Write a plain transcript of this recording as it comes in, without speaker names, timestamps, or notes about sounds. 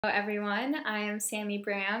Hello everyone, I am Sammy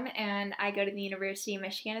Bram and I go to the University of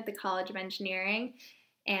Michigan at the College of Engineering,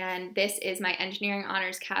 and this is my Engineering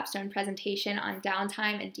Honors Capstone presentation on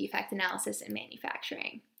downtime and defect analysis in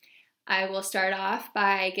manufacturing. I will start off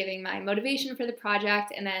by giving my motivation for the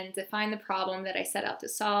project and then define the problem that I set out to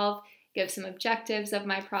solve, give some objectives of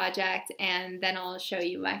my project, and then I'll show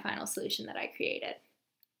you my final solution that I created.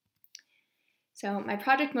 So my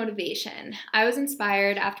project motivation. I was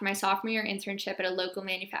inspired after my sophomore year internship at a local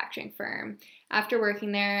manufacturing firm. After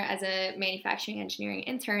working there as a manufacturing engineering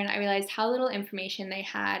intern, I realized how little information they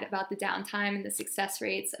had about the downtime and the success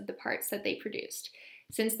rates of the parts that they produced.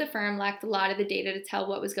 Since the firm lacked a lot of the data to tell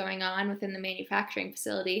what was going on within the manufacturing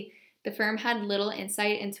facility, the firm had little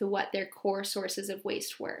insight into what their core sources of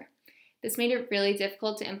waste were. This made it really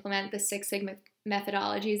difficult to implement the Six Sigma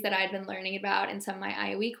methodologies that I had been learning about in some of my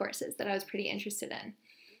IOE courses that I was pretty interested in.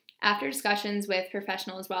 After discussions with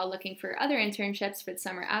professionals while looking for other internships for the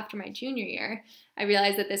summer after my junior year, I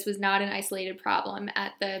realized that this was not an isolated problem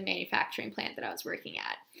at the manufacturing plant that I was working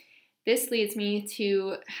at. This leads me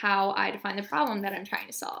to how I define the problem that I'm trying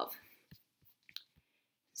to solve.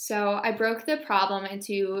 So I broke the problem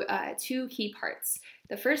into two key parts.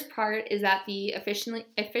 The first part is that the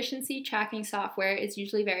efficiency tracking software is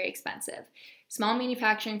usually very expensive. Small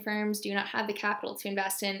manufacturing firms do not have the capital to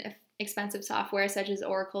invest in expensive software such as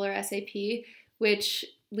Oracle or SAP, which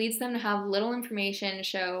leads them to have little information to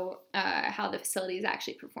show how the facility is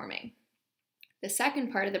actually performing. The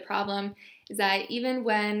second part of the problem is that even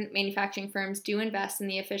when manufacturing firms do invest in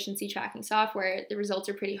the efficiency tracking software, the results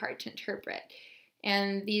are pretty hard to interpret.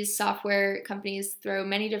 And these software companies throw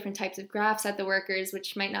many different types of graphs at the workers,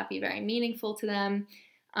 which might not be very meaningful to them,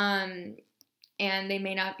 and they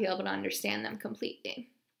may not be able to understand them completely.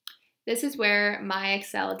 This is where my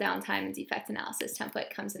Excel downtime and defect analysis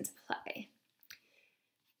template comes into play.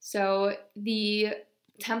 So the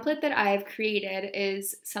template that I've created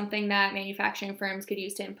is something that manufacturing firms could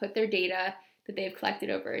use to input their data that they've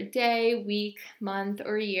collected over a day, week, month,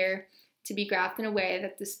 or a year, to be graphed in a way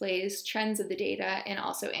that displays trends of the data and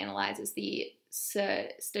also analyzes the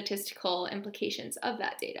statistical implications of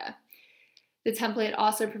that data. The template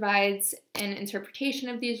also provides an interpretation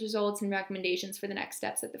of these results and recommendations for the next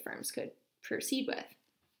steps that the firms could proceed with.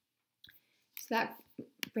 So that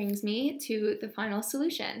brings me to the final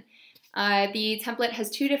solution. The template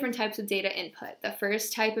has two different types of data input. The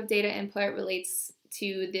first type of data input relates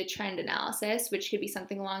to the trend analysis, which could be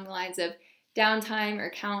something along the lines of downtime or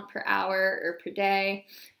count per hour or per day.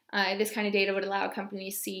 This kind of data would allow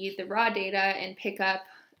companies to see the raw data and pick up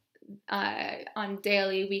on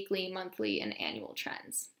daily, weekly, monthly, and annual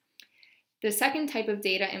trends. The second type of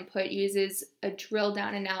data input uses a drill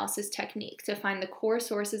down analysis technique to find the core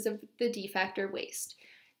sources of the defect or waste.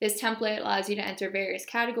 This template allows you to enter various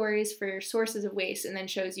categories for sources of waste and then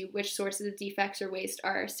shows you which sources of defects or waste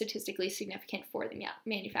are statistically significant for the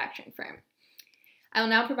manufacturing firm. I will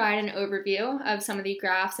now provide an overview of some of the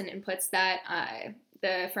graphs and inputs that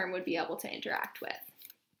the firm would be able to interact with.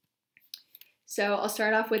 So I'll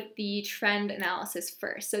start off with the trend analysis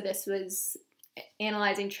first. So this was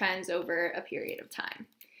analyzing trends over a period of time.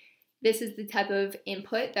 This is the type of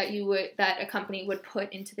input that a company would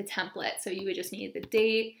put into the template. So you would just need the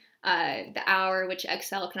date, the hour, which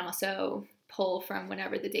Excel can also pull from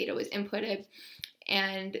whenever the data was inputted,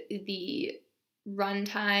 and the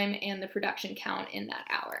runtime and the production count in that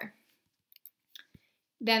hour.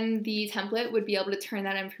 Then the template would be able to turn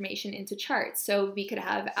that information into charts. So we could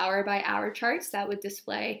have hour by hour charts that would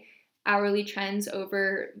display hourly trends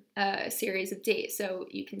over a series of days. So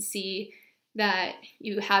you can see that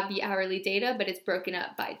you have the hourly data, but it's broken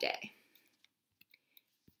up by day.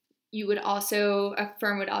 A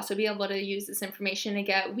firm would also be able to use this information to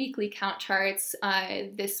get weekly count charts.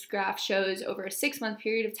 This graph shows over a 6-month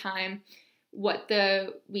period of time what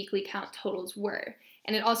the weekly count totals were.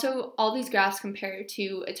 And it also, all these graphs compare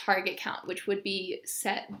to a target count, which would be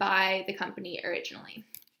set by the company originally.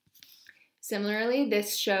 Similarly,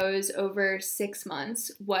 this shows over 6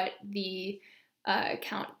 months what the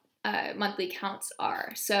monthly counts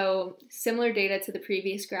are. So similar data to the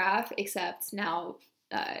previous graph, except now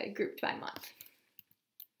grouped by month.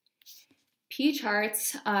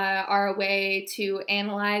 P-charts are a way to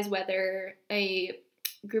analyze whether a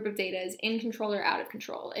group of data is in control or out of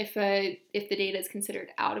control. If the data is considered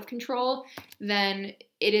out of control, then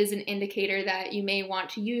it is an indicator that you may want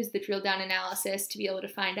to use the drill down analysis to be able to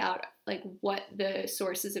find out what the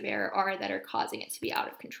sources of error are that are causing it to be out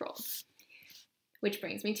of control. Which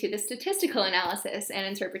brings me to the statistical analysis and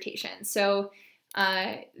interpretation. So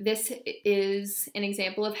this is an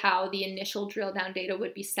example of how the initial drill down data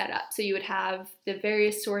would be set up. So you would have the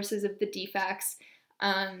various sources of the defects,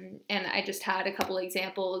 And I just had a couple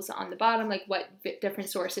examples on the bottom, like what different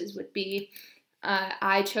sources would be.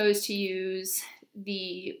 I chose to use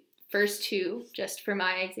the first two just for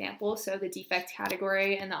my example, so the defect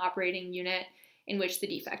category and the operating unit in which the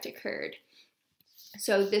defect occurred.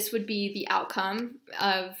 So this would be the outcome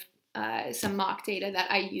of some mock data that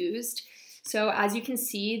I used. So as you can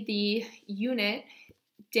see, the unit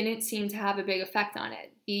didn't seem to have a big effect on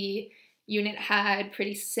it. The unit had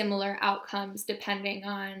pretty similar outcomes depending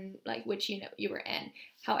on like which unit you were in.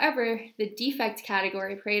 However, the defect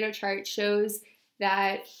category Pareto chart shows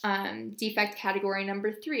that defect category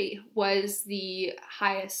number 3 was the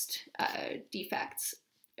highest defects,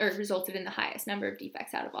 or resulted in the highest number of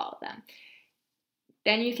defects out of all of them.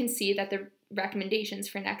 Then you can see that the recommendations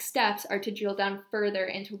for next steps are to drill down further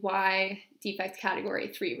into why defect category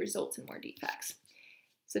 3 results in more defects.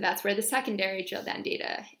 So that's where the secondary drill down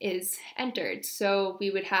data is entered. So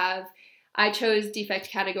we would have, I chose defect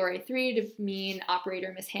category 3 to mean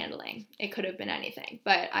operator mishandling. It could have been anything,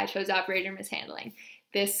 but I chose operator mishandling.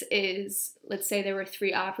 This is, let's say there were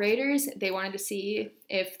 3 operators. They wanted to see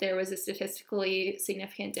if there was a statistically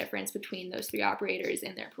significant difference between those 3 operators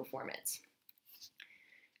in their performance.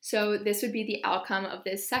 So this would be the outcome of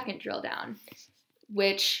this second drill down,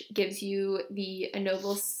 which gives you the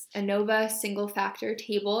ANOVA single factor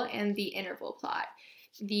table and the interval plot.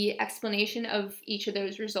 The explanation of each of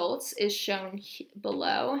those results is shown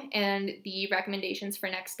below, and the recommendations for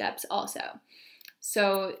next steps also.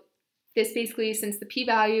 So this basically, since the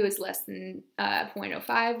p-value is less than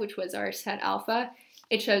 0.05, which was our set alpha,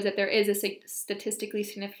 it shows that there is a statistically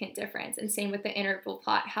significant difference. And same with the interval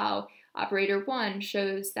plot, how operator 1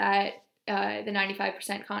 shows that the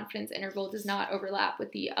 95% confidence interval does not overlap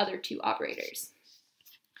with the other 2 operators.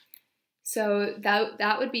 So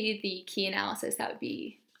that would be the key analysis that would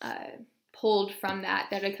be pulled from that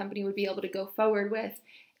a company would be able to go forward with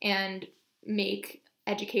and make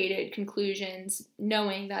educated conclusions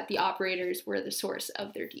knowing that the operators were the source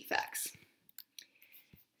of their defects.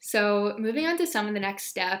 So moving on to some of the next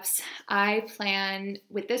steps, I plan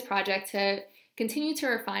with this project to continue to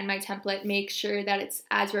refine my template, make sure that it's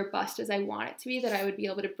as robust as I want it to be, that I would be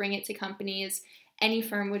able to bring it to companies, any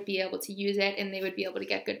firm would be able to use it, and they would be able to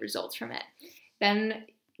get good results from it. Then,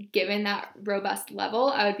 given that robust level,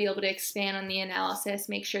 I would be able to expand on the analysis,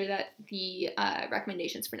 make sure that the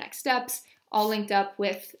recommendations for next steps all linked up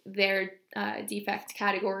with their defect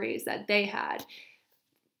categories that they had.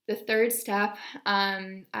 The third step,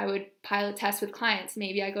 I would pilot test with clients.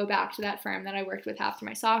 Maybe I go back to that firm that I worked with after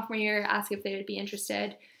my sophomore year, ask if they would be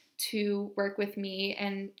interested to work with me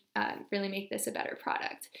and really make this a better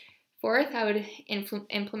product. Fourth, I would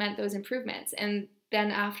implement those improvements. And then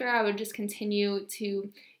after, I would just continue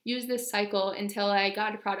to use this cycle until I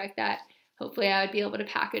got a product that hopefully I would be able to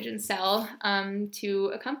package and sell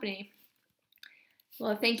to a company.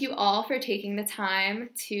 Well, thank you all for taking the time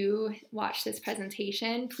to watch this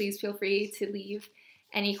presentation. Please feel free to leave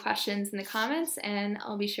any questions in the comments, and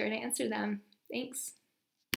I'll be sure to answer them. Thanks.